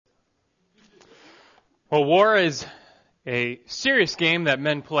Well, war is a serious game that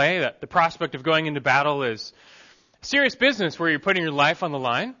men play, that the prospect of going into battle is serious business where you're putting your life on the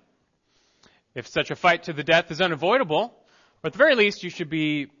line. If such a fight to the death is unavoidable, or at the very least, you should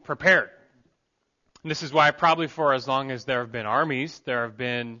be prepared. And this is why probably for as long as there have been armies, there's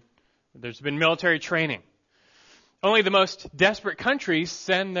been military training. Only the most desperate countries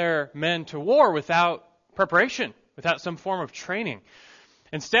send their men to war without preparation, without some form of training.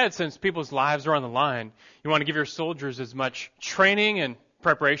 Instead, since people's lives are on the line, you want to give your soldiers as much training and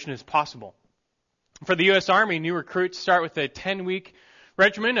preparation as possible. For the U.S. Army, new recruits start with a 10-week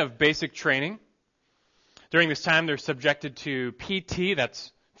regimen of basic training. During this time, they're subjected to PT,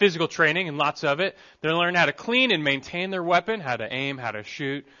 that's physical training, and lots of it. They learn how to clean and maintain their weapon, how to aim, how to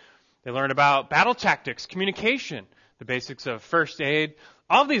shoot. They learn about battle tactics, communication, the basics of first aid.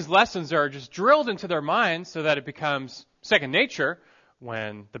 All of these lessons are just drilled into their minds so that it becomes second nature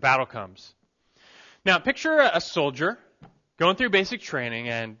when the battle comes. Now, picture a soldier going through basic training,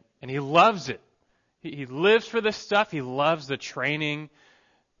 and he loves it. He lives for this stuff. He loves the training.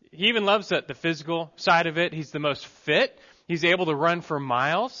 He even loves the physical side of it. He's the most fit. He's able to run for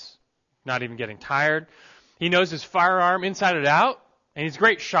miles, not even getting tired. He knows his firearm inside and out, and he's a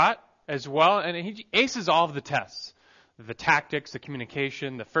great shot as well. And he aces all of the tests, the tactics, the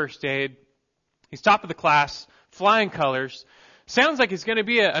communication, the first aid. He's top of the class, flying colors. Sounds like he's going to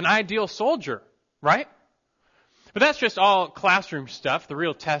be an ideal soldier, right? But that's just all classroom stuff. The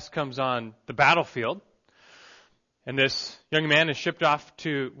real test comes on the battlefield. And this young man is shipped off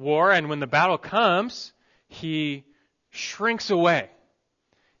to war, and when the battle comes, he shrinks away.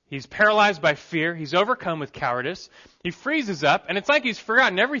 He's paralyzed by fear. He's overcome with cowardice. He freezes up, and it's like he's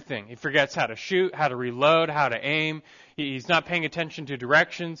forgotten everything. He forgets how to shoot, how to reload, how to aim. He's not paying attention to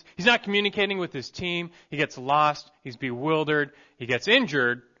directions. He's not communicating with his team. He gets lost. He's bewildered. He gets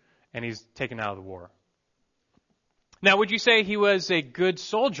injured, and he's taken out of the war. Now, would you say he was a good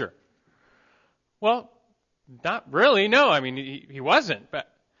soldier? Well, not really, no. I mean, he wasn't. But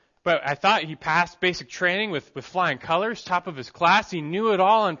I thought he passed basic training with flying colors, top of his class. He knew it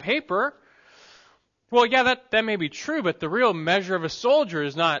all on paper. Well, yeah, that may be true, but the real measure of a soldier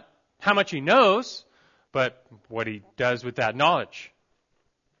is not how much he knows, but what he does with that knowledge.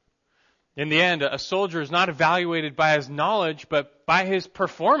 In the end, a soldier is not evaluated by his knowledge, but by his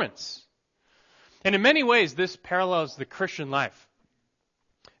performance. And in many ways, this parallels the Christian life.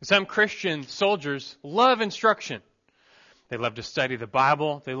 Some Christian soldiers love instruction. They love to study the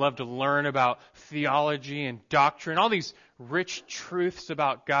Bible. They love to learn about theology and doctrine, all these rich truths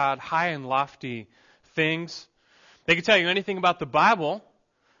about God, high and lofty things. They can tell you anything about the Bible,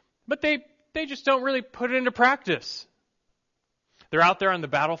 but they just don't really put it into practice. They're out there on the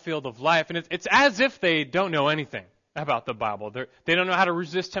battlefield of life, and it's as if they don't know anything about the Bible. They don't know how to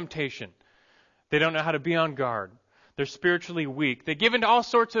resist temptation. They don't know how to be on guard. They're spiritually weak. They give into all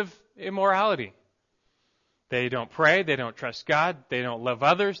sorts of immorality. They don't pray. They don't trust God. They don't love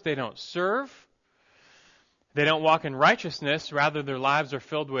others. They don't serve. They don't walk in righteousness. Rather, their lives are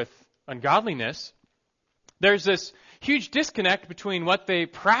filled with ungodliness. There's this huge disconnect between what they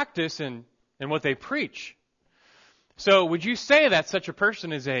practice and what they preach. So would you say that such a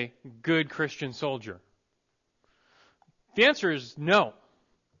person is a good Christian soldier? The answer is no.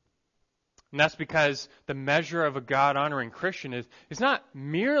 And that's because the measure of a God-honoring Christian is not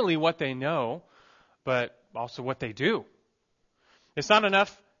merely what they know, but also what they do. It's not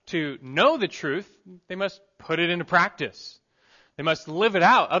enough to know the truth. They must put it into practice. They must live it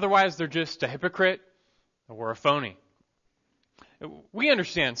out. Otherwise, they're just a hypocrite or a phony. We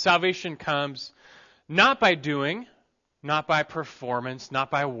understand salvation comes not by doing, not by performance,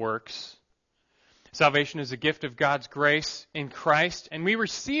 not by works. Salvation is a gift of God's grace in Christ, and we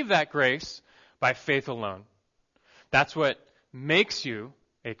receive that grace by faith alone. That's what makes you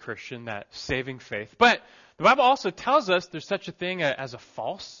a Christian, that saving faith. But the Bible also tells us there's such a thing as a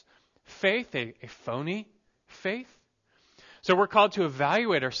false faith, a phony faith. So we're called to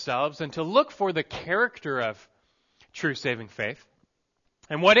evaluate ourselves and to look for the character of true saving faith.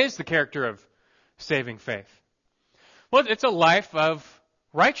 And what is the character of saving faith? Well, it's a life of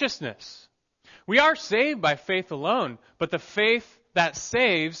righteousness. We are saved by faith alone, but the faith that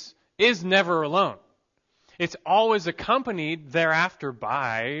saves is never alone. It's always accompanied thereafter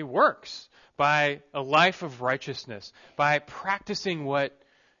by works, by a life of righteousness, by practicing what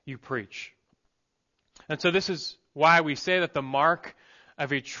you preach. And so this is why we say that the mark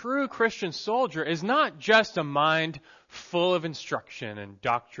of a true Christian soldier is not just a mind full of instruction and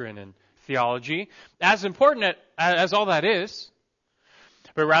doctrine and theology, as important as all that is,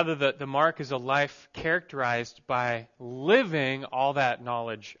 but rather the mark is a life characterized by living all that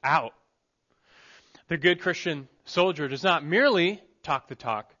knowledge out. The good Christian soldier does not merely talk the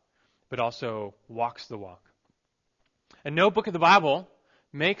talk, but also walks the walk. And no book of the Bible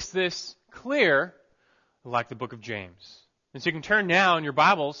makes this clear like the book of James. And so you can turn now in your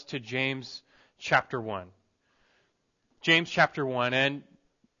Bibles to James chapter 1. James chapter 1. And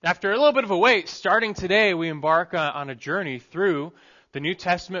after a little bit of a wait, starting today, we embark on a journey through the New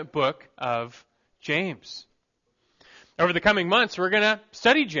Testament book of James. Over the coming months, we're going to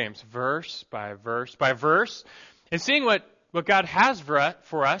study James verse by verse by verse and seeing what God has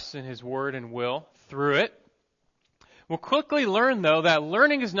for us in His Word and will through it. We'll quickly learn, though, that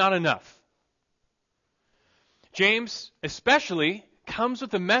learning is not enough. James especially comes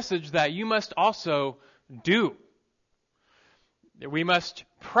with a message that you must also do. We must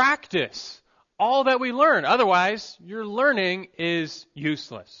practice all that we learn. Otherwise, your learning is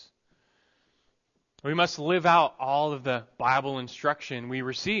useless. We must live out all of the Bible instruction we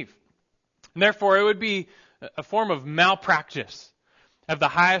receive. And therefore, it would be a form of malpractice of the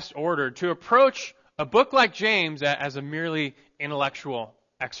highest order to approach a book like James as a merely intellectual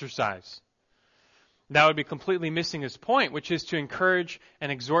exercise. That would be completely missing his point, which is to encourage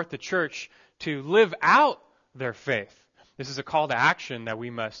and exhort the church to live out their faith. This is a call to action that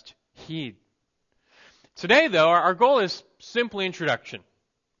we must heed. Today, though, our goal is simply introduction.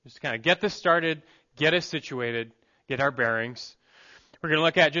 Just to kind of get this started, get us situated, get our bearings. We're going to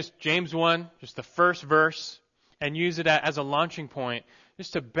look at just James 1, just the first verse, and use it as a launching point,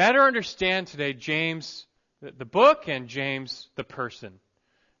 just to better understand today James, the book, and James, the person.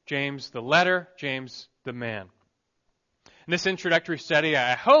 James, the letter, James, the man. And this introductory study,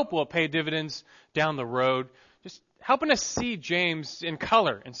 I hope, will pay dividends down the road, just helping us see James in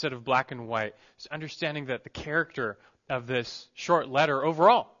color instead of black and white, just understanding that the character of this short letter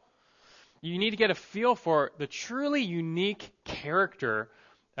overall. You need to get a feel for the truly unique character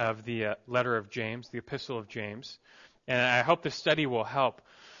of the letter of James, the epistle of James. And I hope this study will help.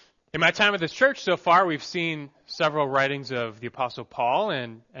 In my time at this church so far, we've seen several writings of the Apostle Paul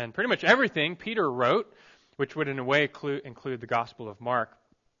and pretty much everything Peter wrote, which would in a way include the Gospel of Mark.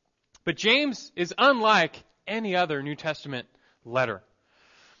 But James is unlike any other New Testament letter.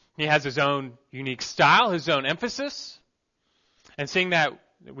 He has his own unique style, his own emphasis. And seeing that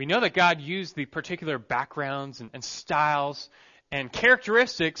we know that God used the particular backgrounds and styles and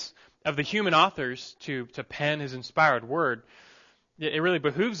characteristics of the human authors to pen his inspired word, it really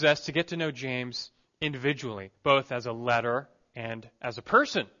behooves us to get to know James individually, both as a letter and as a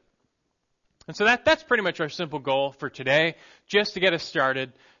person. And so that's pretty much our simple goal for today, just to get us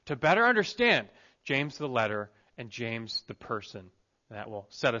started, to better understand James the letter and James the person. That will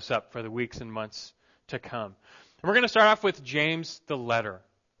set us up for the weeks and months to come. And we're going to start off with James the letter.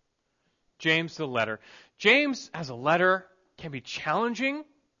 James the letter. James as a letter can be challenging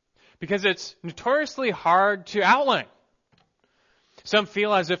because it's notoriously hard to outline. Some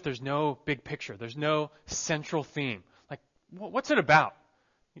feel as if there's no big picture. There's no central theme. Like, what's it about?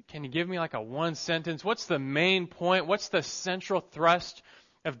 Can you give me like a one sentence? What's the main point? What's the central thrust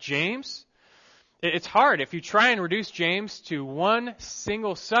of James? It's hard. If you try and reduce James to one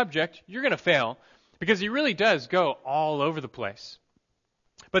single subject, you're going to fail because he really does go all over the place.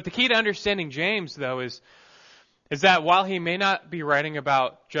 But the key to understanding James, though, is that while he may not be writing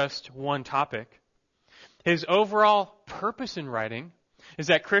about just one topic, his overall purpose in writing is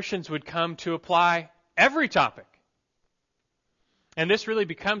that Christians would come to apply every topic. And this really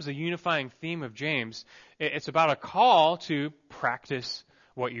becomes a unifying theme of James. It's about a call to practice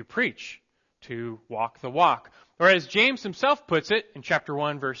what you preach, to walk the walk. Or as James himself puts it in chapter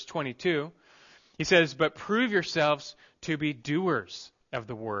 1, verse 22, he says, "But prove yourselves to be doers of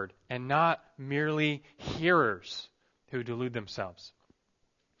the word, and not merely hearers who delude themselves."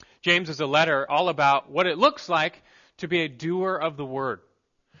 James is a letter all about what it looks like to be a doer of the word.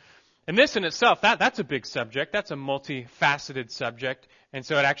 And this in itself, that's a big subject. That's a multifaceted subject. And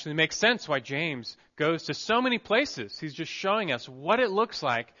so it actually makes sense why James goes to so many places. He's just showing us what it looks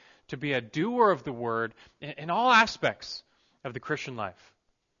like to be a doer of the word in all aspects of the Christian life.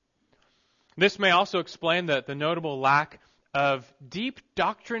 This may also explain the notable lack of deep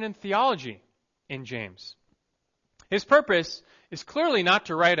doctrine and theology in James. His purpose is clearly not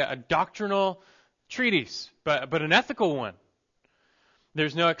to write a doctrinal treatise, but an ethical one.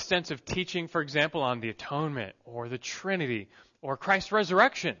 There's no extensive teaching, for example, on the atonement or the Trinity or Christ's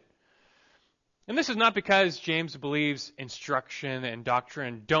resurrection. And this is not because James believes instruction and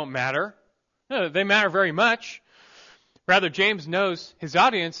doctrine don't matter. No, they matter very much. Rather, James knows his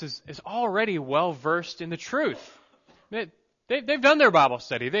audience is already well versed in the truth. They've done their Bible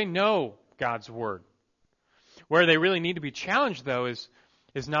study. They know God's Word. Where they really need to be challenged, though, is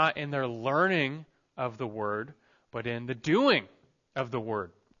not in their learning of the word, but in the doing of the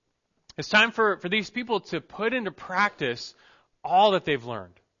word. It's time for these people to put into practice all that they've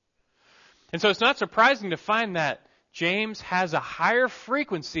learned. And so it's not surprising to find that James has a higher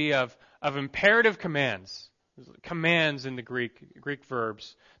frequency of imperative commands in the Greek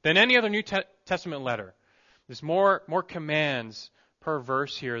verbs, than any other New Testament letter. There's more commands per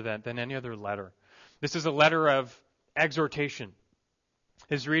verse here than any other letter. This is a letter of exhortation.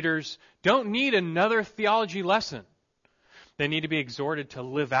 His readers don't need another theology lesson. They need to be exhorted to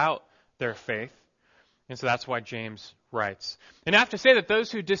live out their faith. And so that's why James writes. And I have to say that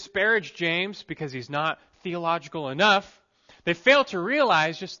those who disparage James because he's not theological enough, they fail to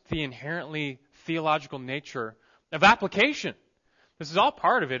realize just the inherently theological nature of application. This is all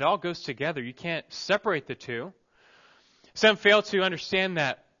part of it. It all goes together. You can't separate the two. Some fail to understand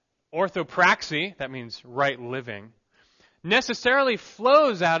that orthopraxy, that means right living, necessarily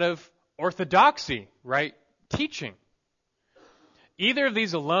flows out of orthodoxy, right teaching. Either of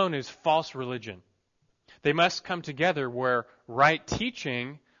these alone is false religion. They must come together where right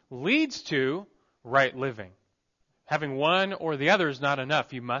teaching leads to right living. Having one or the other is not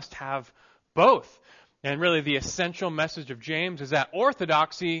enough. You must have both. And really the essential message of James is that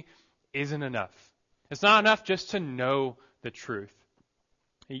orthodoxy isn't enough. It's not enough just to know the truth.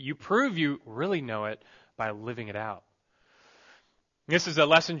 You prove you really know it by living it out. This is a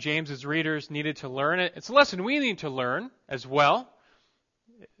lesson James's readers needed to learn. It's a lesson we need to learn as well.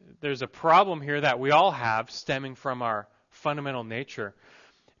 There's a problem here that we all have stemming from our fundamental nature.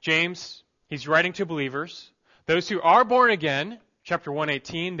 James, he's writing to believers. Those who are born again, chapter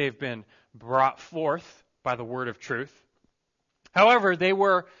 1:18, they've been brought forth by the word of truth. However, they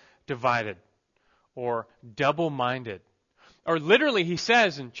were divided or double-minded. Or literally, he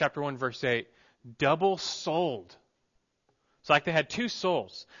says in chapter 1, verse 8, double-souled. It's like they had two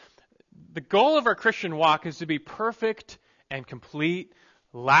souls. The goal of our Christian walk is to be perfect and complete,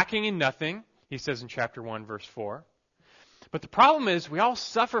 lacking in nothing, he says in chapter 1, verse 4. But the problem is we all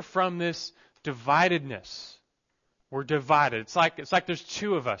suffer from this dividedness. We're divided. It's like there's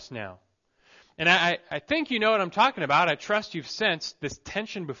two of us now. And I think you know what I'm talking about. I trust you've sensed this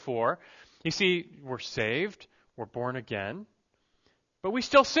tension before. You see, we're saved, we're born again, but we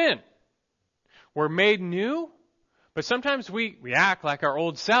still sin. We're made new, but sometimes we act like our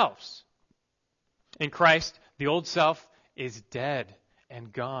old selves. In Christ, the old self is dead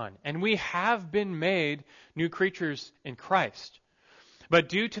and gone. And we have been made new creatures in Christ. But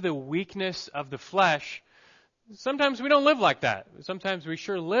due to the weakness of the flesh, sometimes we don't live like that. Sometimes we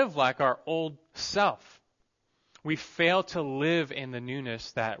sure live like our old self. We fail to live in the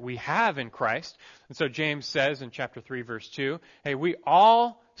newness that we have in Christ. And so James says in chapter 3, verse 2, hey, we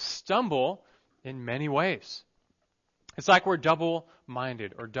all stumble in many ways. It's like we're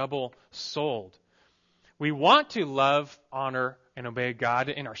double-minded or double-souled. We want to love, honor, and obey God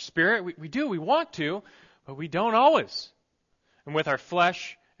in our spirit. We do. We want to, but we don't always. And with our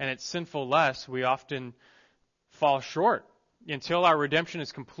flesh and its sinful lusts, we often fall short. Until our redemption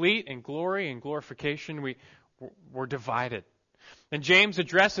is complete in glory and glorification, we're divided. And James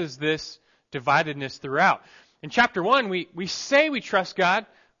addresses this dividedness throughout. In chapter 1, we say we trust God,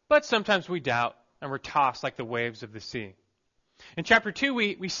 but sometimes we doubt and we're tossed like the waves of the sea. In chapter 2,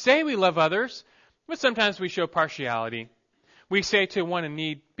 we say we love others, but sometimes we show partiality. We say to one in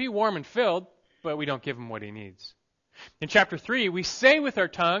need, be warm and filled, but we don't give him what he needs. In chapter 3, we say with our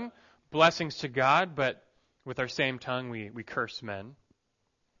tongue blessings to God, but with our same tongue we curse men.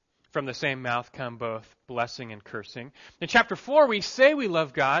 From the same mouth come both blessing and cursing. In chapter 4, we say we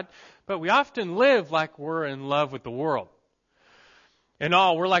love God, but we often live like we're in love with the world. In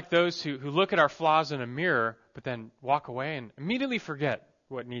all, we're like those who look at our flaws in a mirror, but then walk away and immediately forget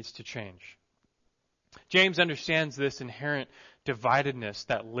what needs to change. James understands this inherent dividedness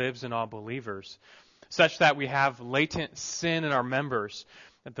that lives in all believers, such that we have latent sin in our members,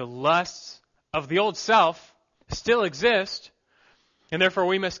 that the lusts of the old self still exist, and therefore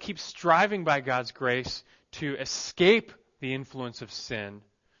we must keep striving by God's grace to escape the influence of sin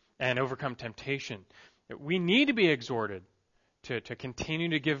and overcome temptation. We need to be exhorted to continue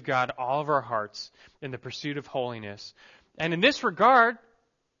to give God all of our hearts in the pursuit of holiness. And in this regard,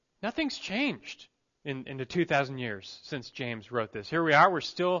 nothing's changed in the 2,000 years since James wrote this. Here we are, we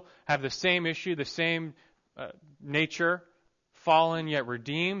still have the same issue, the same nature, fallen yet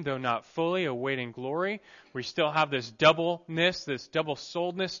redeemed, though not fully, awaiting glory. We still have this doubleness, this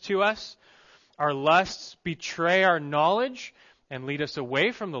double-souledness to us. Our lusts betray our knowledge and lead us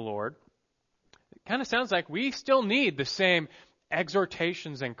away from the Lord. It kind of sounds like we still need the same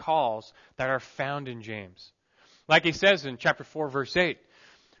exhortations and calls that are found in James. Like he says in chapter 4, verse 8,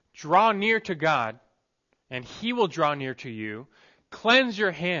 Draw near to God, and He will draw near to you. Cleanse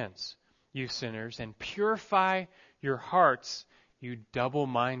your hands, you sinners, and purify your hearts, you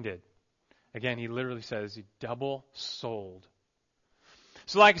double-minded. Again, he literally says, you double-souled.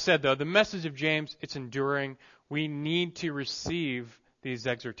 So like I said, though, the message of James, it's enduring. We need to receive these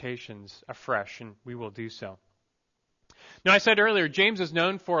exhortations afresh, and we will do so. Now, I said earlier, James is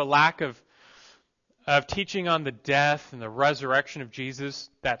known for a lack of teaching on the death and the resurrection of Jesus.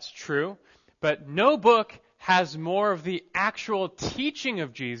 That's true. But no book has more of the actual teaching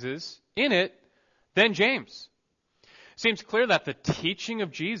of Jesus in it than James. It seems clear that the teaching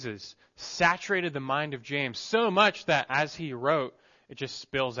of Jesus saturated the mind of James so much that as he wrote, it just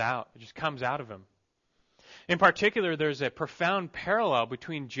spills out. It just comes out of him. In particular, there's a profound parallel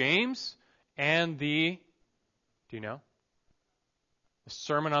between James and the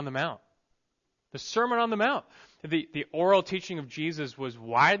Sermon on the Mount. The Sermon on the Mount. The oral teaching of Jesus was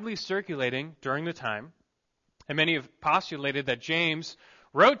widely circulating during the time, and many have postulated that James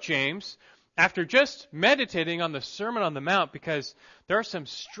wrote James after just meditating on the Sermon on the Mount, because there are some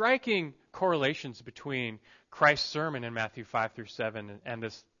striking correlations between Christ's sermon in Matthew 5 through 7 and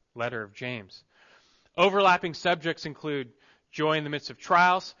this letter of James. Overlapping subjects include joy in the midst of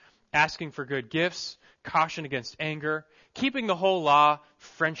trials, asking for good gifts, caution against anger, keeping the whole law,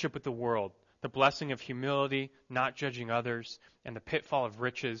 friendship with the world, the blessing of humility, not judging others, and the pitfall of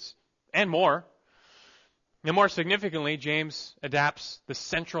riches, and more. And more significantly, James adapts the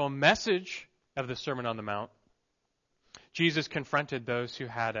central message of the Sermon on the Mount. Jesus confronted those who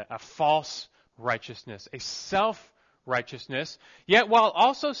had a false righteousness, a self-righteousness, yet while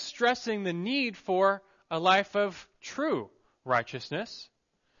also stressing the need for a life of true righteousness.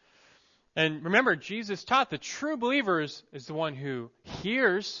 And remember, Jesus taught the true believer is the one who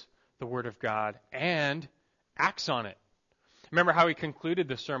hears the Word of God and acts on it. Remember how he concluded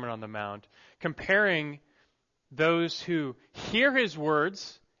the Sermon on the Mount, comparing those who hear his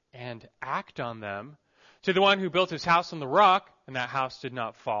words and act on them to the one who built his house on the rock, and that house did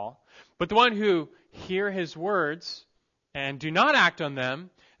not fall. But the one who hear his words and do not act on them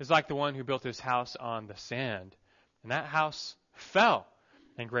is like the one who built his house on the sand, and that house fell,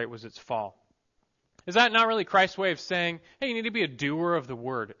 and great was its fall. Is that not really Christ's way of saying, hey, you need to be a doer of the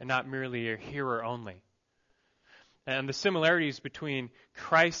word and not merely a hearer only? And the similarities between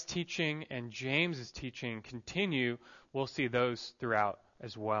Christ's teaching and James's teaching continue. We'll see those throughout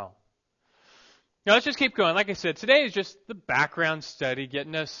as well. Now let's just keep going. Like I said, today is just the background study,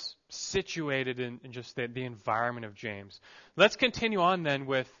 getting us situated in just the environment of James. Let's continue on then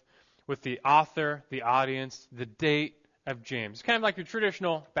with the author, the audience, the date of James. It's kind of like your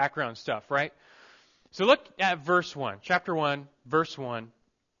traditional background stuff, right? So look at verse 1, chapter 1, verse 1.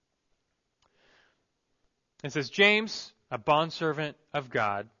 It says, James, a bondservant of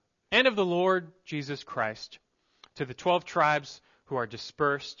God and of the Lord Jesus Christ, to the 12 tribes who are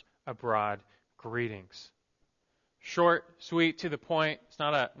dispersed abroad, greetings. Short, sweet, to the point. It's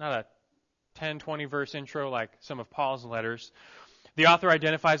not a 10, 20 verse intro like some of Paul's letters. The author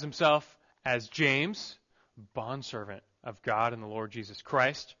identifies himself as James, bondservant of God and the Lord Jesus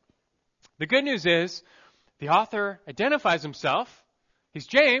Christ. The good news is the author identifies himself. He's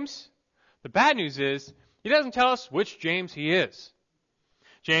James. The bad news is he doesn't tell us which James he is.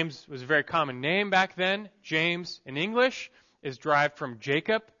 James was a very common name back then. James in English is derived from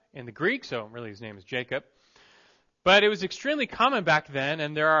Jacob in the Greek, so really his name is Jacob. But it was extremely common back then,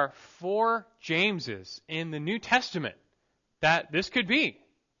 and there are 4 Jameses in the New Testament that this could be.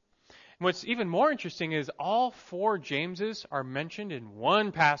 And what's even more interesting is all 4 Jameses are mentioned in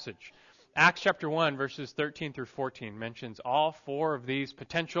one passage. Acts chapter 1, verses 13 through 14 mentions all 4 of these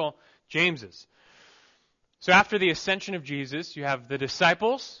potential Jameses. So after the ascension of Jesus, you have the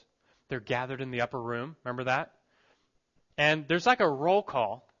disciples. They're gathered in the upper room. Remember that? And there's like a roll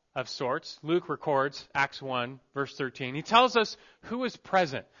call of sorts. Luke records, Acts 1, verse 13. He tells us who was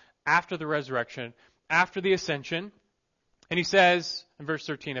present after the resurrection, after the ascension. And he says, in verse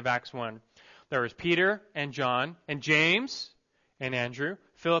 13 of Acts 1, there was Peter and John and James and Andrew,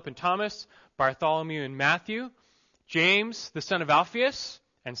 Philip and Thomas, Bartholomew and Matthew, James, the son of Alphaeus,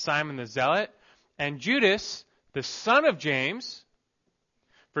 and Simon the Zealot, and Judas, the son of James.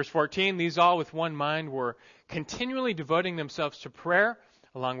 Verse 14, these all with one mind were continually devoting themselves to prayer,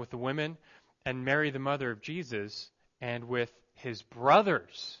 along with the women, and Mary, the mother of Jesus, and with his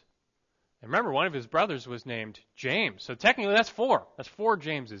brothers. And remember, one of his brothers was named James. So technically that's 4. That's 4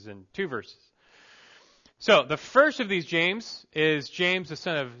 Jameses in 2 verses. So the first of these James is James, the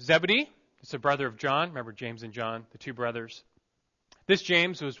son of Zebedee. It's a brother of John. Remember James and John, the 2 brothers. This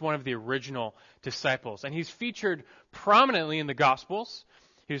James was one of the original disciples, and he's featured prominently in the Gospels.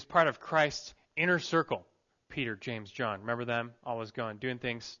 He was part of Christ's inner circle. Peter, James, John. Remember them? Always going, doing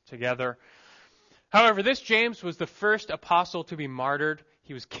things together. However, this James was the first apostle to be martyred.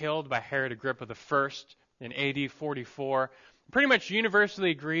 He was killed by Herod Agrippa I in AD 44. Pretty much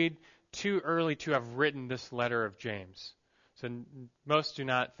universally agreed too early to have written this letter of James. So most do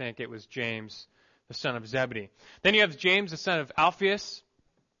not think it was James, the son of Zebedee. Then you have James, the son of Alphaeus.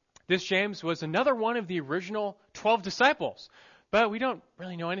 This James was another one of the original 12 disciples, but we don't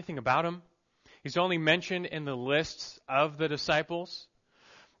really know anything about him. He's only mentioned in the lists of the disciples.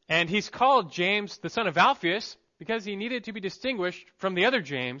 And he's called James, the son of Alphaeus, because he needed to be distinguished from the other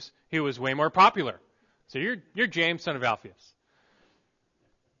James, who was way more popular. So you're James, son of Alphaeus.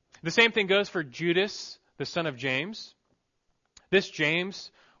 The same thing goes for Judas, the son of James. This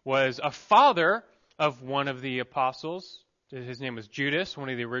James was a father of one of the apostles. His name was Judas, one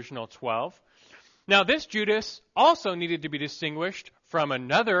of the original 12. Now, this Judas also needed to be distinguished from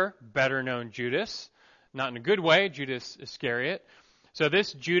another better-known Judas, not in a good way, Judas Iscariot. So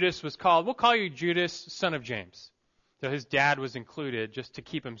this Judas was called, we'll call you Judas, son of James. So his dad was included just to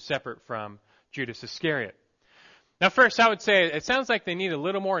keep him separate from Judas Iscariot. Now, first, I would say it sounds like they need a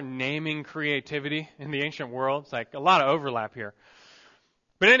little more naming creativity in the ancient world. It's like a lot of overlap here.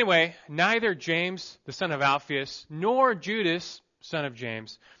 But anyway, neither James, the son of Alphaeus, nor Judas, son of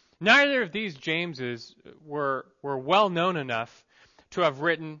James, neither of these Jameses were well known enough to have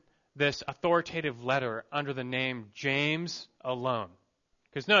written this authoritative letter under the name James alone.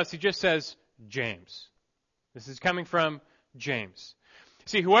 Because notice, he just says James. This is coming from James.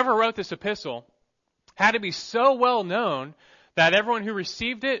 See, whoever wrote this epistle had to be so well known that everyone who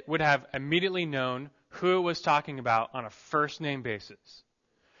received it would have immediately known who it was talking about on a first name basis.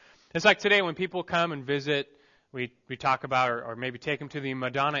 It's like today when people come and visit, we talk about or maybe take them to the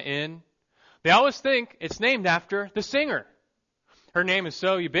Madonna Inn. They always think it's named after the singer. Her name is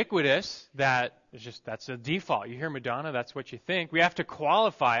so ubiquitous that that's a default. You hear Madonna, that's what you think. We have to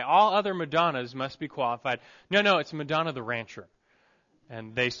qualify. All other Madonnas must be qualified. No, it's Madonna the rancher.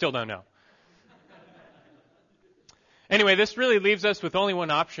 And they still don't know. Anyway, this really leaves us with only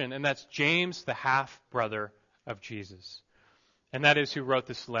one option, and that's James, the half-brother of Jesus. And that is who wrote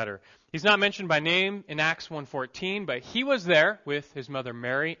this letter. He's not mentioned by name in Acts 1:14, but he was there with his mother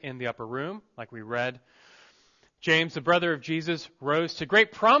Mary in the upper room, like we read. James, the brother of Jesus, rose to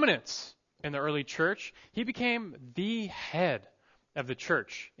great prominence in the early church. He became the head of the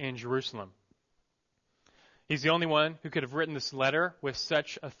church in Jerusalem. He's the only one who could have written this letter with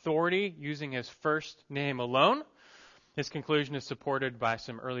such authority using his first name alone. His conclusion is supported by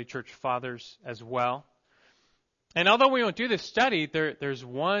some early church fathers as well. And although we won't do this study, there's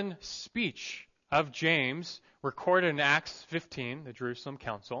one speech of James recorded in Acts 15, the Jerusalem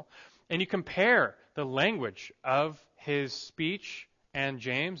Council, and you compare the language of his speech and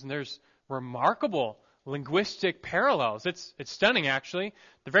James, and there's remarkable linguistic parallels. It's stunning, actually. At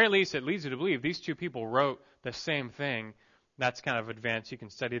the very least, it leads you to believe these two people wrote the same thing. That's kind of advanced. You can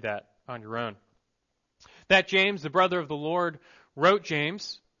study that on your own. That James, the brother of the Lord, wrote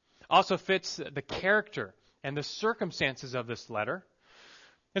James also fits the character and the circumstances of this letter.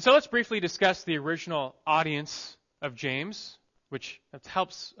 And so let's briefly discuss the original audience of James, which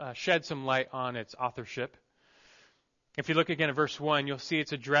helps shed some light on its authorship. If you look again at verse 1, you'll see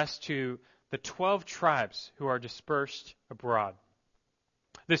it's addressed to the 12 tribes who are dispersed abroad.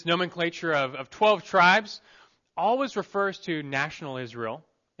 This nomenclature of 12 tribes always refers to national Israel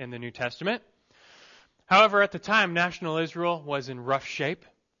in the New Testament. However, at the time, national Israel was in rough shape.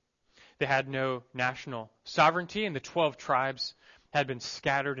 They had no national sovereignty, and the 12 tribes had been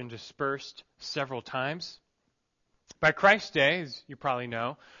scattered and dispersed several times. By Christ's day, as you probably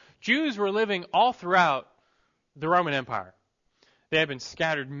know, Jews were living all throughout the Roman Empire. They had been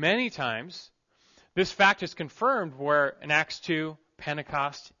scattered many times. This fact is confirmed where in Acts 2,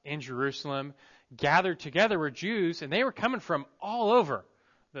 Pentecost in Jerusalem, gathered together were Jews, and they were coming from all over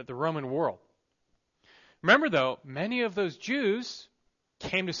the Roman world. Remember, though, many of those Jews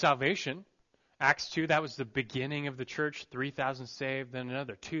came to salvation. Acts 2, that was the beginning of the church, 3,000 saved, then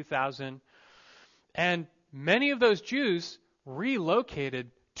another 2,000. And many of those Jews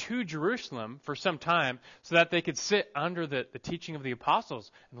relocated to Jerusalem for some time so that they could sit under the teaching of the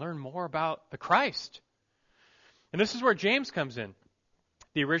apostles and learn more about the Christ. And this is where James comes in.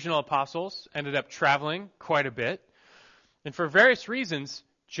 The original apostles ended up traveling quite a bit. And for various reasons,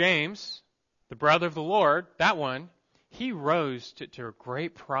 James, the brother of the Lord, that one, he rose to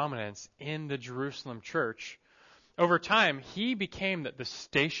great prominence in the Jerusalem church. Over time, he became the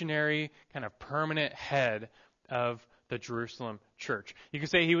stationary, kind of permanent head of the Jerusalem church. You could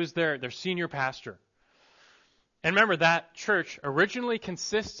say he was their senior pastor. And remember, that church originally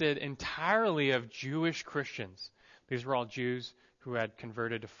consisted entirely of Jewish Christians. These were all Jews who had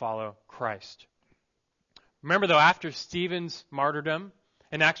converted to follow Christ. Remember, though, after Stephen's martyrdom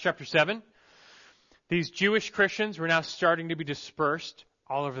in Acts chapter 7, these Jewish Christians were now starting to be dispersed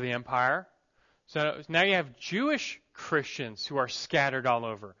all over the empire. So now you have Jewish Christians who are scattered all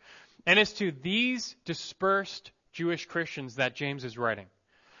over. And it's to these dispersed Jewish Christians that James is writing.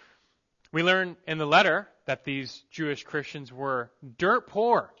 We learn in the letter that these Jewish Christians were dirt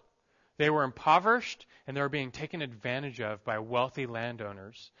poor. They were impoverished, and they were being taken advantage of by wealthy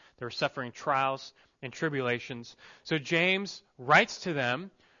landowners. They were suffering trials and tribulations. So James writes to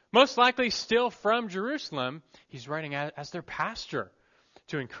them, most likely still from Jerusalem. He's writing as their pastor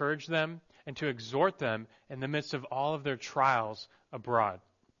to encourage them and to exhort them in the midst of all of their trials abroad.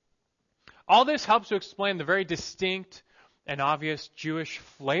 All this helps to explain the very distinct and obvious Jewish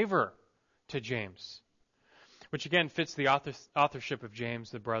flavor to James, which again fits the authorship of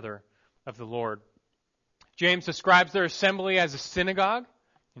James, the brother of the Lord. James describes their assembly as a synagogue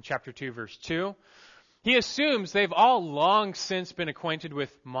in chapter 2, verse 2. He assumes they've all long since been acquainted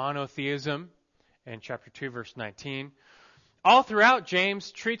with monotheism in chapter 2, verse 19. All throughout,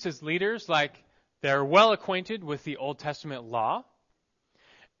 James treats his leaders like they're well acquainted with the Old Testament law,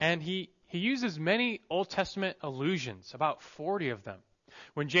 and he uses many Old Testament allusions, about 40 of them.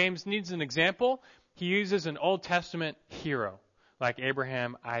 When James needs an example, he uses an Old Testament hero like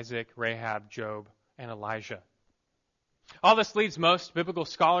Abraham, Isaac, Rahab, Job, and Elijah. All this leads most biblical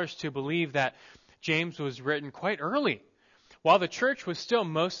scholars to believe that James was written quite early, while the church was still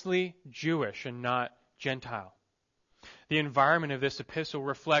mostly Jewish and not Gentile. The environment of this epistle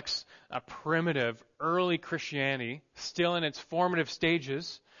reflects a primitive, early Christianity, still in its formative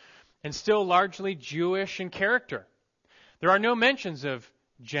stages, and still largely Jewish in character. There are no mentions of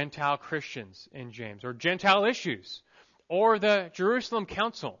Gentile Christians in James, or Gentile issues, or the Jerusalem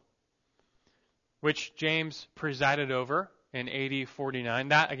Council, which James presided over in AD 49.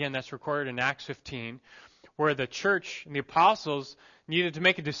 That's recorded in Acts 15, where the church and the apostles needed to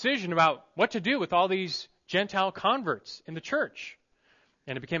make a decision about what to do with all these Gentile converts in the church.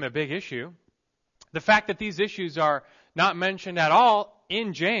 And it became a big issue. The fact that these issues are not mentioned at all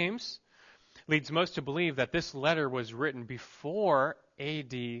in James leads most to believe that this letter was written before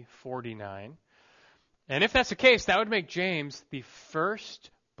AD 49. And if that's the case, that would make James the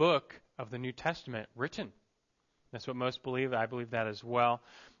first book of the New Testament written. That's what most believe. I believe that as well.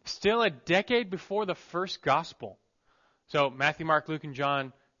 Still a decade before the first gospel. So Matthew, Mark, Luke, and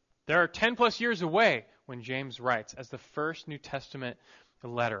John, they're 10 plus years away when James writes as the first New Testament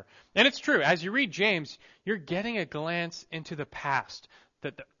letter. And it's true. As you read James, you're getting a glance into the past,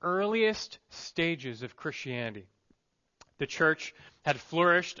 that the earliest stages of Christianity. The church had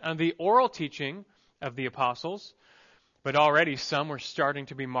flourished on the oral teaching of the apostles, but already some were starting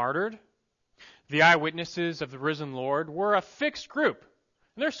to be martyred. The eyewitnesses of the risen Lord were a fixed group,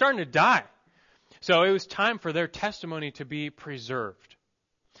 and they're starting to die. So it was time for their testimony to be preserved.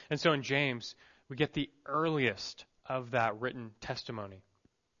 And so in James, we get the earliest of that written testimony.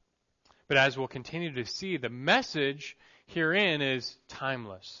 But as we'll continue to see, the message herein is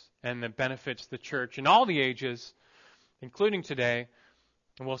timeless, and it benefits the church in all the ages, including today,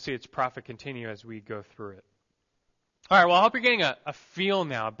 and we'll see its profit continue as we go through it. All right, well, I hope you're getting a feel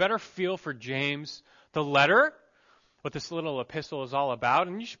now, a better feel for James, the letter, what this little epistle is all about,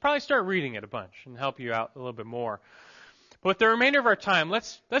 and you should probably start reading it a bunch and help you out a little bit more. But with the remainder of our time,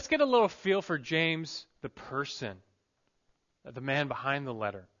 let's get a little feel for James, the person, the man behind the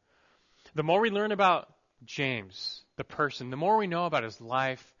letter. The more we learn about James, the person, the more we know about his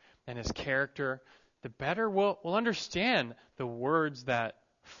life and his character, the better we'll understand the words that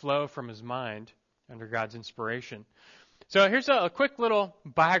flow from his mind under God's inspiration. So here's a quick little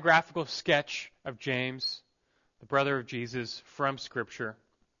biographical sketch of James, the brother of Jesus, from Scripture.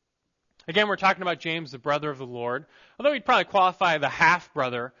 Again, we're talking about James, the brother of the Lord, although he'd probably qualify the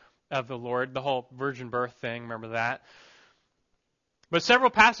half-brother of the Lord, the whole virgin birth thing, remember that. But several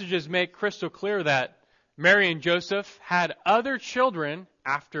passages make crystal clear that Mary and Joseph had other children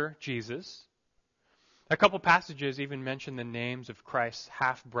after Jesus. A couple passages even mention the names of Christ's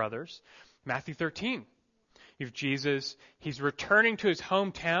half-brothers. Matthew 13. You have Jesus, he's returning to his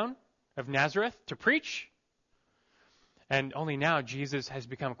hometown of Nazareth to preach. And only now Jesus has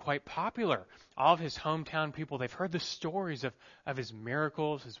become quite popular. All of his hometown people, they've heard the stories of his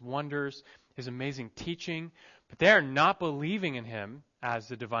miracles, his wonders, his amazing teaching, but they are not believing in him as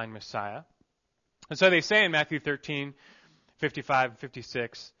the divine Messiah. And so they say in Matthew 13, 55 and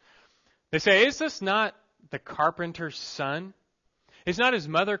 56, they say, "Is this not the carpenter's son? Is not his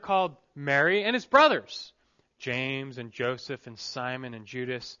mother called Mary, and his brothers, James and Joseph and Simon and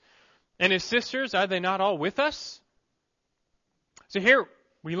Judas. And his sisters, are they not all with us? So here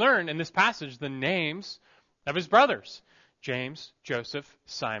we learn in this passage the names of his brothers. James, Joseph,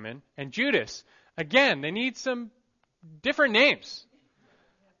 Simon, and Judas. Again, they need some different names.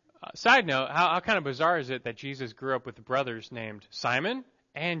 Side note, how kind of bizarre is it that Jesus grew up with brothers named Simon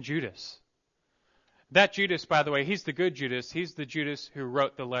and Judas? That Judas, by the way, he's the good Judas. He's the Judas who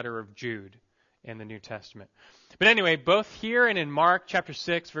wrote the letter of Jude in the New Testament. But anyway, both here and in Mark chapter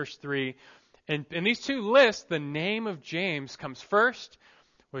 6, verse 3, in these two lists, the name of James comes first,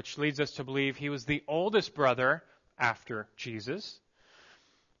 which leads us to believe he was the oldest brother after Jesus.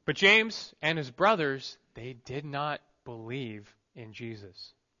 But James and his brothers, they did not believe in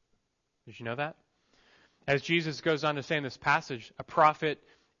Jesus. Did you know that? As Jesus goes on to say in this passage, a prophet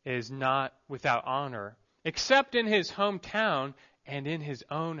is not without honor, except in his hometown and in his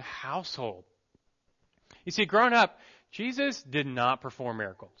own household. You see, growing up, Jesus did not perform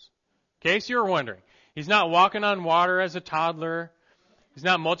miracles. In case you were wondering, he's not walking on water as a toddler. He's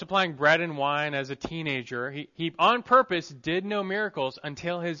not multiplying bread and wine as a teenager. He on purpose did no miracles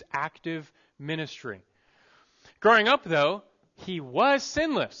until his active ministry. Growing up, though, he was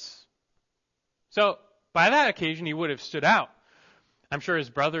sinless. So, by that occasion, he would have stood out. I'm sure his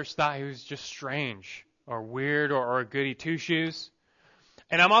brothers thought he was just strange or weird or a goody two-shoes.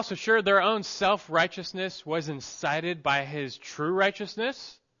 And I'm also sure their own self-righteousness was incited by his true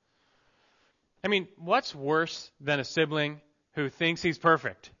righteousness. I mean, what's worse than a sibling who thinks he's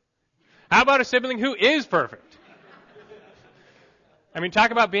perfect? How about a sibling who is perfect? I mean,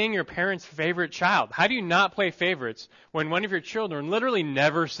 talk about being your parents' favorite child. How do you not play favorites when one of your children literally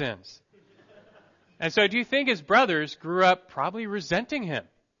never sins? And so do you think his brothers grew up probably resenting him?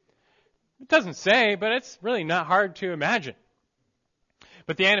 It doesn't say, but it's really not hard to imagine.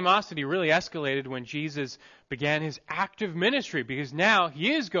 But the animosity really escalated when Jesus began his active ministry, because now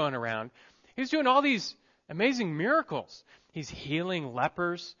he is going around. He's doing all these amazing miracles. He's healing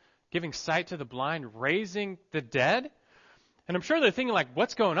lepers, giving sight to the blind, raising the dead. And I'm sure they're thinking, like,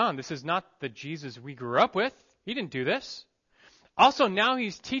 what's going on? This is not the Jesus we grew up with. He didn't do this. Also, now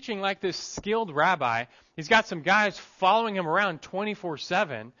he's teaching like this skilled rabbi. He's got some guys following him around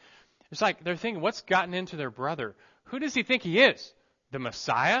 24/7. It's like they're thinking, what's gotten into their brother? Who does he think he is? The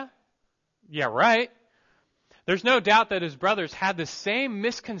Messiah? Yeah, right. There's no doubt that his brothers had the same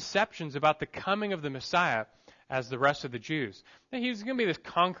misconceptions about the coming of the Messiah as the rest of the Jews. He's going to be this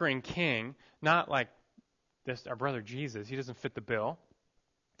conquering king, not like this our brother Jesus. He doesn't fit the bill.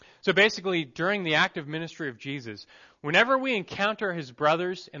 So basically, during the active ministry of Jesus, whenever we encounter his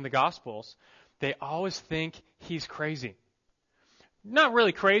brothers in the Gospels, they always think he's crazy. Not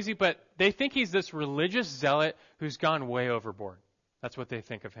really crazy, but they think he's this religious zealot who's gone way overboard. That's what they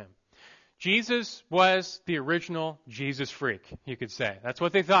think of him. Jesus was the original Jesus freak, you could say. That's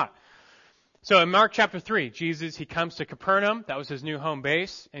what they thought. So in Mark chapter 3, Jesus, he comes to Capernaum. That was his new home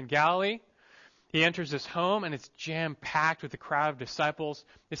base in Galilee. He enters his home, and it's jam-packed with a crowd of disciples.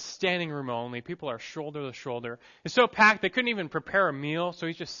 It's standing room only. People are shoulder to shoulder. It's so packed they couldn't even prepare a meal, so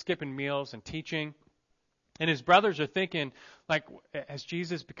he's just skipping meals and teaching. And his brothers are thinking, like, has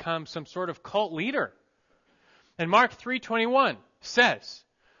Jesus become some sort of cult leader? And Mark 3:21 says,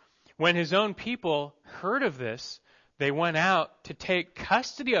 when his own people heard of this, they went out to take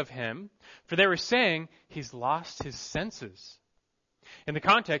custody of him, for they were saying he's lost his senses. In the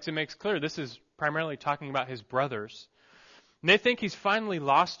context, it makes clear this is primarily talking about his brothers. And they think he's finally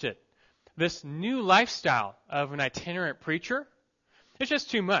lost it. This new lifestyle of an itinerant preacher, it's just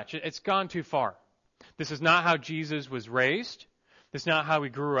too much. It's gone too far. This is not how Jesus was raised. This is not how he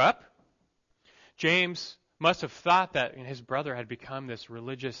grew up. James must have thought that his brother had become this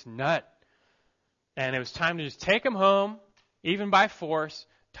religious nut. And it was time to just take him home, even by force,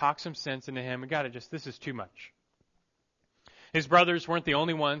 talk some sense into him. This is too much. His brothers weren't the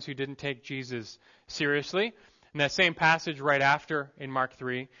only ones who didn't take Jesus seriously. In that same passage right after, in Mark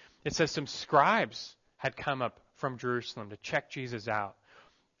 3, it says some scribes had come up from Jerusalem to check Jesus out.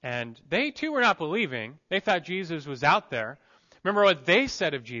 And they too were not believing. They thought Jesus was out there. Remember what they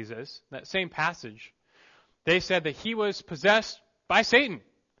said of Jesus, that same passage. They said that he was possessed by Satan,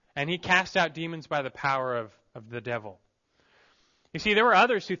 and he cast out demons by the power of the devil. You see, there were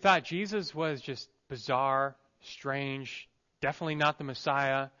others who thought Jesus was just bizarre, strange, definitely not the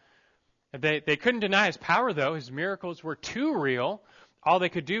Messiah. They couldn't deny his power, though. His miracles were too real. All they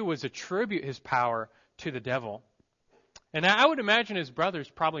could do was attribute his power to the devil. And I would imagine his brothers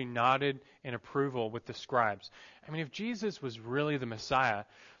probably nodded in approval with the scribes. I mean, if Jesus was really the Messiah,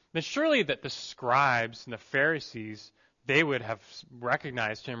 then surely that the scribes and the Pharisees, they would have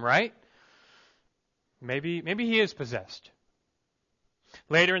recognized him, right? Maybe he is possessed.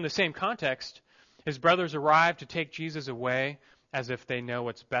 Later in the same context, his brothers arrive to take Jesus away as if they know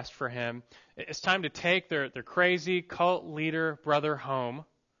what's best for him. It's time to take their crazy cult leader brother home.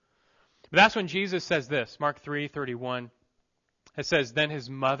 But that's when Jesus says this, Mark 3:31. It says, "Then his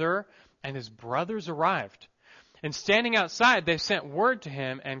mother and his brothers arrived. And standing outside, they sent word to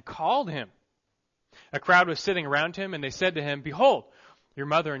him and called him. A crowd was sitting around him, and they said to him, 'Behold, your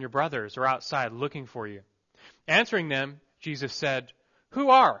mother and your brothers are outside looking for you.' Answering them, Jesus said, 'Who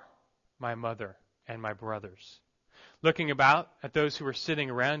are my mother and my brothers?' Looking about at those who were sitting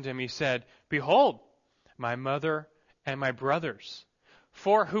around him, he said, 'Behold, my mother and my brothers.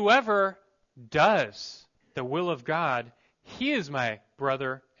 For whoever does the will of God, he is my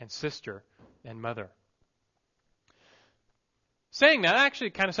brother and sister and mother.'" Saying that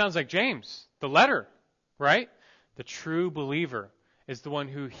actually kind of sounds like James, the letter, right? The true believer is the one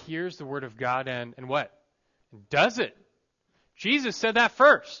who hears the word of God and what? Does it. Jesus said that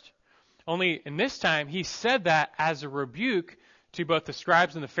first. Only in this time, he said that as a rebuke to both the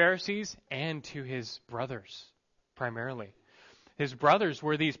scribes and the Pharisees and to his brothers, primarily. His brothers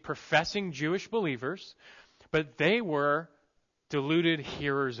were these professing Jewish believers, but they were deluded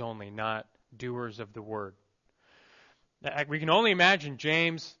hearers only, not doers of the word. We can only imagine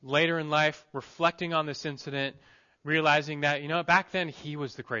James later in life reflecting on this incident, realizing that, back then he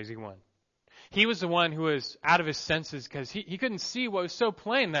was the crazy one. He was the one who was out of his senses because he couldn't see what was so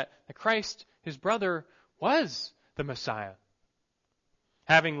plain that Christ, his brother, was the Messiah.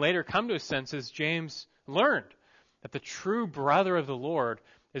 Having later come to his senses, James learned that the true brother of the Lord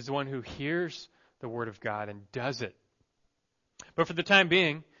is the one who hears the word of God and does it. But for the time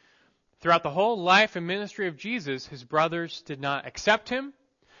being, throughout the whole life and ministry of Jesus, his brothers did not accept him.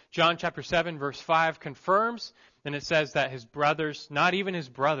 John chapter 7, verse 5 confirms, and it says that his brothers, not even his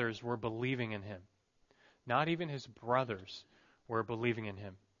brothers, were believing in him. Not even his brothers were believing in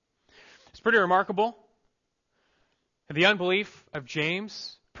him. It's pretty remarkable. The unbelief of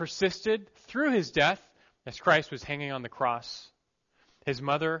James persisted through his death as Christ was hanging on the cross. His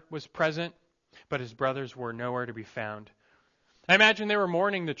mother was present, but his brothers were nowhere to be found. I imagine they were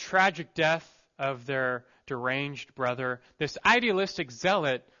mourning the tragic death of their deranged brother, this idealistic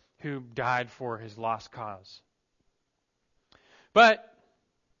zealot who died for his lost cause. But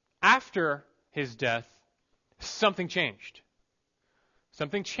after his death, something changed.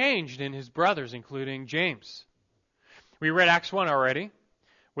 Something changed in his brothers, including James. We read Acts 1 already,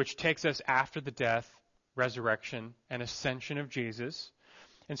 which takes us after the death, resurrection, and ascension of Jesus.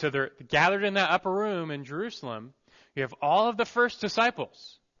 And so they're gathered in that upper room in Jerusalem. You have all of the first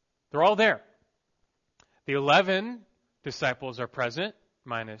disciples. They're all there. The 11 disciples are present,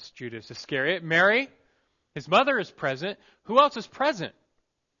 minus Judas Iscariot. Mary, his mother, is present. Who else is present?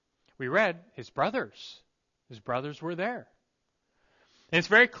 We read his brothers. His brothers were there. And it's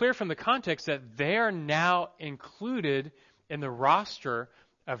very clear from the context that they are now included in the roster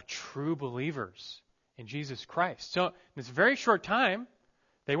of true believers in Jesus Christ. So in this very short time,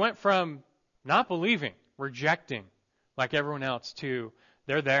 they went from not believing, rejecting, like everyone else, to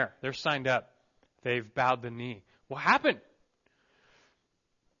they're there. They're signed up. They've bowed the knee. What happened?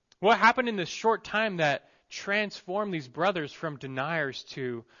 What happened in this short time that transformed these brothers from deniers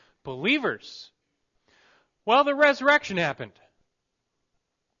to believers? Well, the resurrection happened.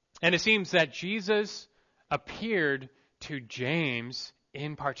 And it seems that Jesus appeared to James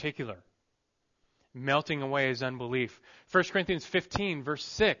in particular, melting away his unbelief. 1 Corinthians 15, verse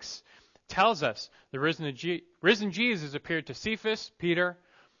 6 tells us the risen Jesus appeared to Cephas, Peter,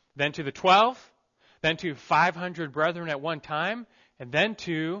 then to the 12, then to 500 brethren at one time, and then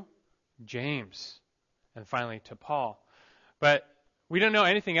to James, and finally to Paul. But we don't know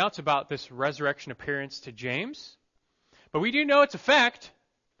anything else about this resurrection appearance to James, but we do know its effect.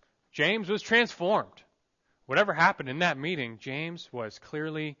 James was transformed. Whatever happened in that meeting, James was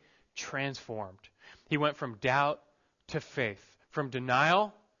clearly transformed. He went from doubt to faith, from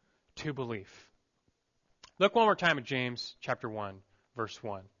denial to belief. Look one more time at James chapter 1, verse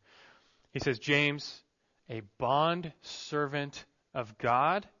 1. He says, James, a bond servant of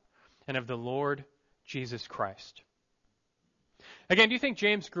God and of the Lord Jesus Christ. Again, do you think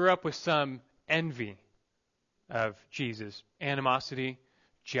James grew up with some envy of Jesus? Animosity,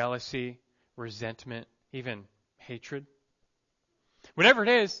 jealousy, resentment, even hatred? Whatever it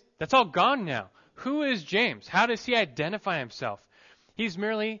is, that's all gone now. Who is James? How does he identify himself? He's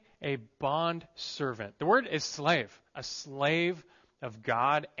merely a bond servant. The word is slave, a slave of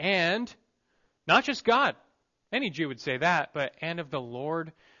God, and not just God. Any Jew would say that, but and of the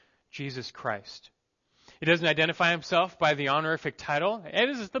Lord Jesus Christ. He doesn't identify himself by the honorific title. It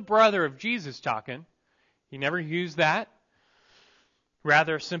is the brother of Jesus talking. He never used that.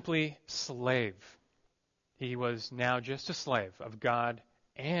 Rather, simply slave. He was now just a slave of God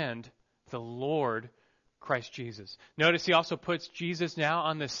and the Lord Christ Jesus. Notice he also puts Jesus now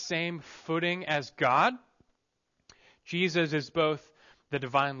on the same footing as God. Jesus is both the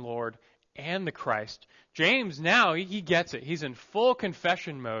divine Lord and the Christ. James now, he gets it. He's in full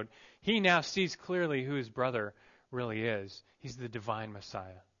confession mode. He now sees clearly who his brother really is. He's the divine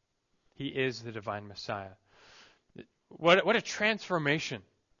Messiah. He is the divine Messiah. What a transformation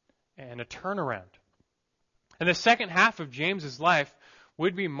and a turnaround. And the second half of James's life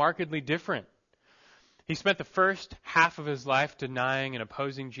would be markedly different. He spent the first half of his life denying and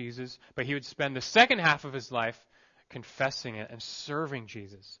opposing Jesus, but he would spend the second half of his life confessing it and serving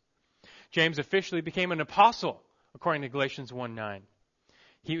Jesus. James officially became an apostle, according to Galatians 1:9.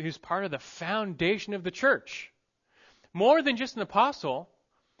 He was part of the foundation of the church. More than just an apostle,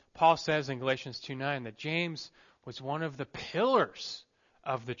 Paul says in Galatians 2:9 that James was one of the pillars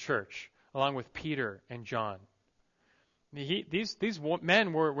of the church, along with Peter and John. These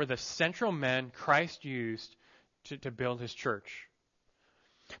men were the central men Christ used to build his church.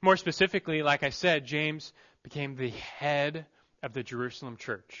 More specifically, like I said, James became the head of the Jerusalem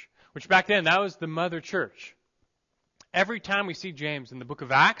church, which back then, that was the mother church. Every time we see James in the book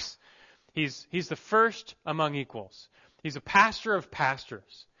of Acts, he's the first among equals. He's a pastor of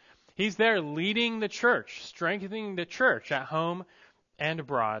pastors. He's there leading the church, strengthening the church at home and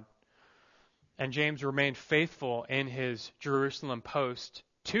abroad. And James remained faithful in his Jerusalem post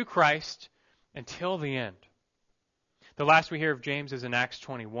to Christ until the end. The last we hear of James is in Acts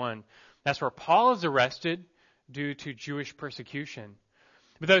 21. That's where Paul is arrested due to Jewish persecution.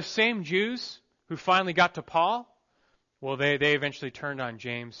 But those same Jews who finally got to Paul, well, they eventually turned on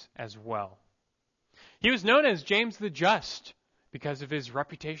James as well. He was known as James the Just because of his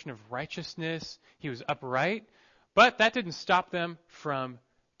reputation of righteousness. He was upright, but that didn't stop them from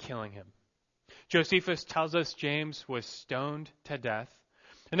killing him. Josephus tells us James was stoned to death.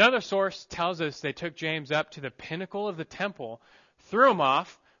 Another source tells us they took James up to the pinnacle of the temple, threw him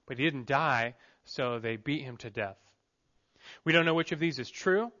off, but he didn't die, so they beat him to death. We don't know which of these is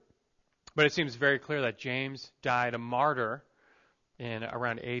true, but it seems very clear that James died a martyr in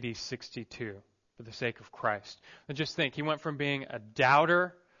around AD 62 for the sake of Christ. And just think, he went from being a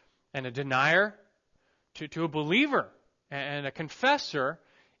doubter and a denier to a believer and a confessor,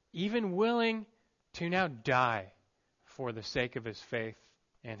 even willing to now die for the sake of his faith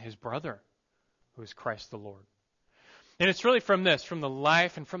and his brother, who is Christ the Lord. And it's really from the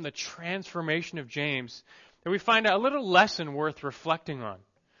life and from the transformation of James, that we find a little lesson worth reflecting on.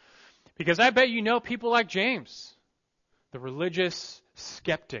 Because I bet you know people like James, the religious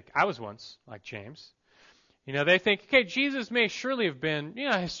skeptic. I was once like James. They think, okay, Jesus may surely have been,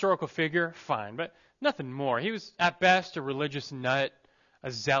 a historical figure, fine, but nothing more. He was at best a religious nut,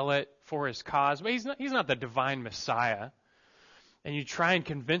 a zealot for his cause, but he's not the divine Messiah. And you try and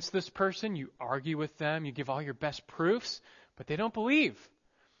convince this person, you argue with them, you give all your best proofs, but they don't believe.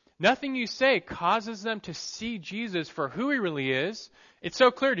 Nothing you say causes them to see Jesus for who he really is. It's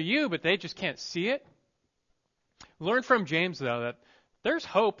so clear to you, but they just can't see it. Learn from James, though, that there's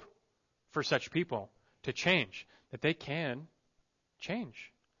hope for such people to change, that they can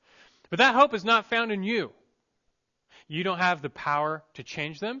change. But that hope is not found in you. You don't have the power to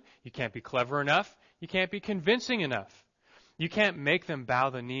change them. You can't be clever enough. You can't be convincing enough. You can't make them bow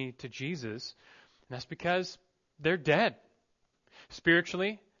the knee to Jesus. And that's because they're dead.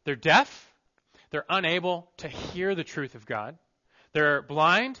 Spiritually, they're deaf. They're unable to hear the truth of God. They're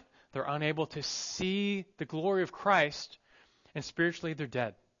blind. They're unable to see the glory of Christ. And spiritually, they're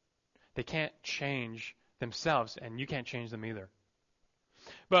dead. They can't change themselves, and you can't change them either.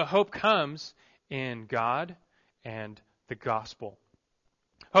 But hope comes in God and the gospel.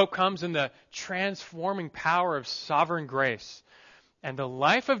 Hope comes in the transforming power of sovereign grace. And the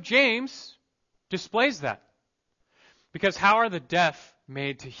life of James displays that. Because how are the deaf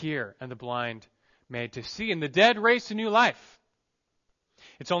made to hear and the blind made to see and the dead raised to new life?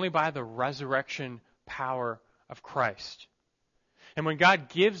 It's only by the resurrection power of Christ. And when God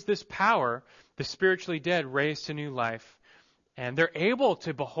gives this power, the spiritually dead raised to new life, and they're able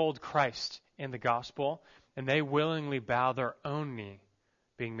to behold Christ in the gospel, and they willingly bow their own knee,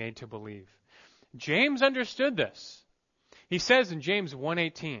 being made to believe. James understood this. He says in James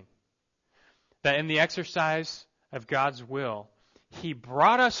 1:18 that in the exercise of God's will, he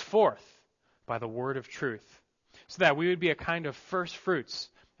brought us forth by the word of truth, so that we would be a kind of first fruits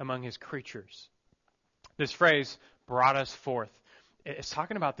among his creatures. This phrase, brought us forth, it's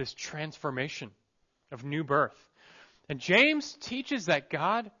talking about this transformation of new birth. And James teaches that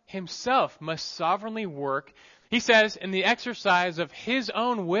God himself must sovereignly work, he says, in the exercise of his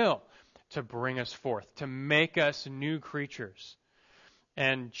own will to bring us forth, to make us new creatures.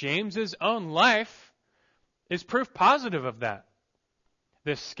 And James's own life is proof positive of that.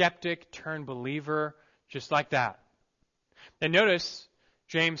 The skeptic turned believer, just like that. And notice,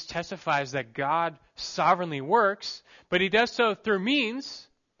 James testifies that God sovereignly works, but he does so through means.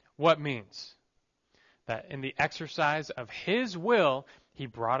 What means? That in the exercise of his will, he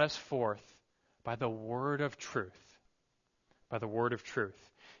brought us forth by the word of truth. By the word of truth.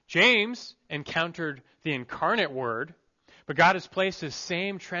 James encountered the incarnate word, but God has placed his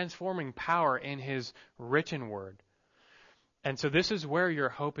same transforming power in his written word. And so this is where your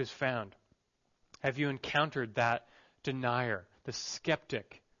hope is found. Have you encountered that denier, the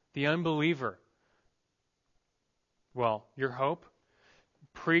skeptic, the unbeliever? Well, your hope?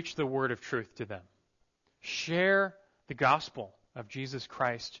 Preach the word of truth to them. Share the gospel of Jesus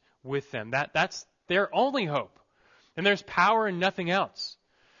Christ with them. That's their only hope. And there's power in nothing else.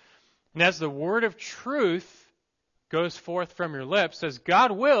 And as the word of truth goes forth from your lips, as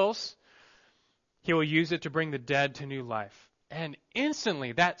God wills, he will use it to bring the dead to new life. And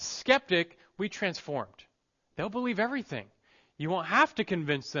instantly, that skeptic will be transformed. They'll believe everything. You won't have to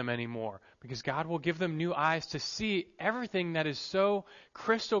convince them anymore because God will give them new eyes to see everything that is so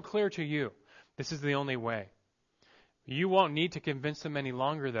crystal clear to you. This is the only way. You won't need to convince them any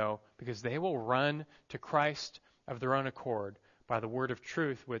longer, though, because they will run to Christ of their own accord by the word of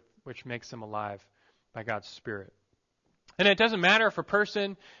truth which makes them alive by God's Spirit. And it doesn't matter if a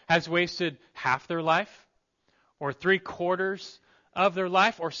person has wasted half their life, or 3/4 of their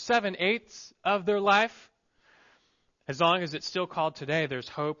life, or 7/8 of their life. As long as it's still called today, there's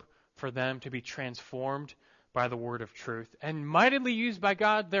hope for them to be transformed by the word of truth and mightily used by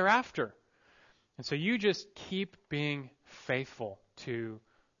God thereafter. And so you just keep being faithful to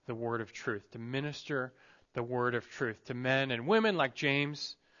the word of truth, to minister the word of truth to men and women like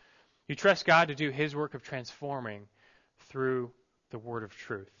James. You trust God to do his work of transforming through the word of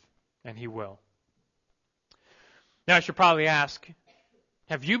truth, and he will. Now I should probably ask,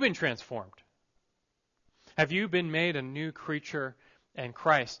 have you been transformed? Have you been made a new creature in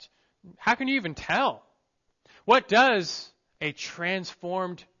Christ? How can you even tell? What does a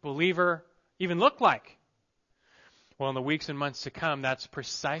transformed believer even look like? Well, in the weeks and months to come, that's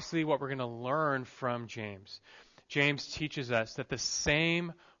precisely what we're going to learn from James. James teaches us that the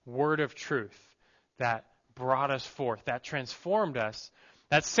same word of truth that brought us forth, that transformed us,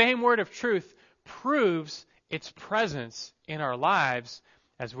 that same word of truth proves its presence in our lives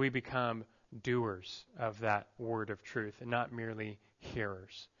as we become doers of that word of truth and not merely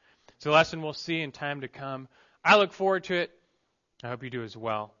hearers. It's a lesson we'll see in time to come. I look forward to it. I hope you do as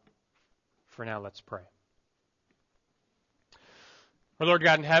well. For now, let's pray. Our Lord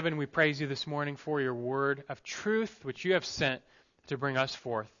God in heaven, we praise you this morning for your word of truth, which you have sent to bring us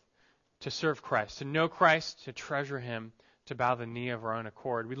forth to serve Christ, to know Christ, to treasure him, to bow the knee of our own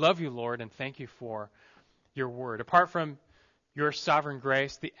accord. We love you, Lord, and thank you for your word. Apart from your sovereign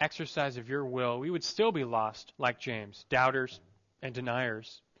grace, the exercise of your will, we would still be lost like James, doubters and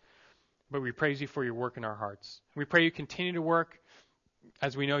deniers. But we praise you for your work in our hearts. We pray you continue to work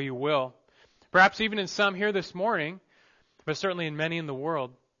as we know you will. Perhaps even in some here this morning, but certainly in many in the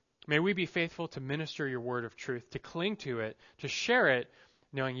world. May we be faithful to minister your word of truth, to cling to it, to share it,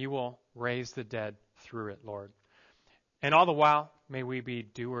 knowing you will raise the dead through it, Lord. And all the while, may we be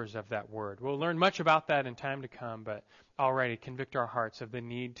doers of that word. We'll learn much about that in time to come, but already convict our hearts of the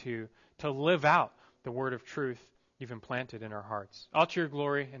need to live out the word of truth you've implanted in our hearts. All to your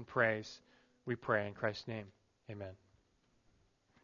glory and praise, we pray in Christ's name. Amen.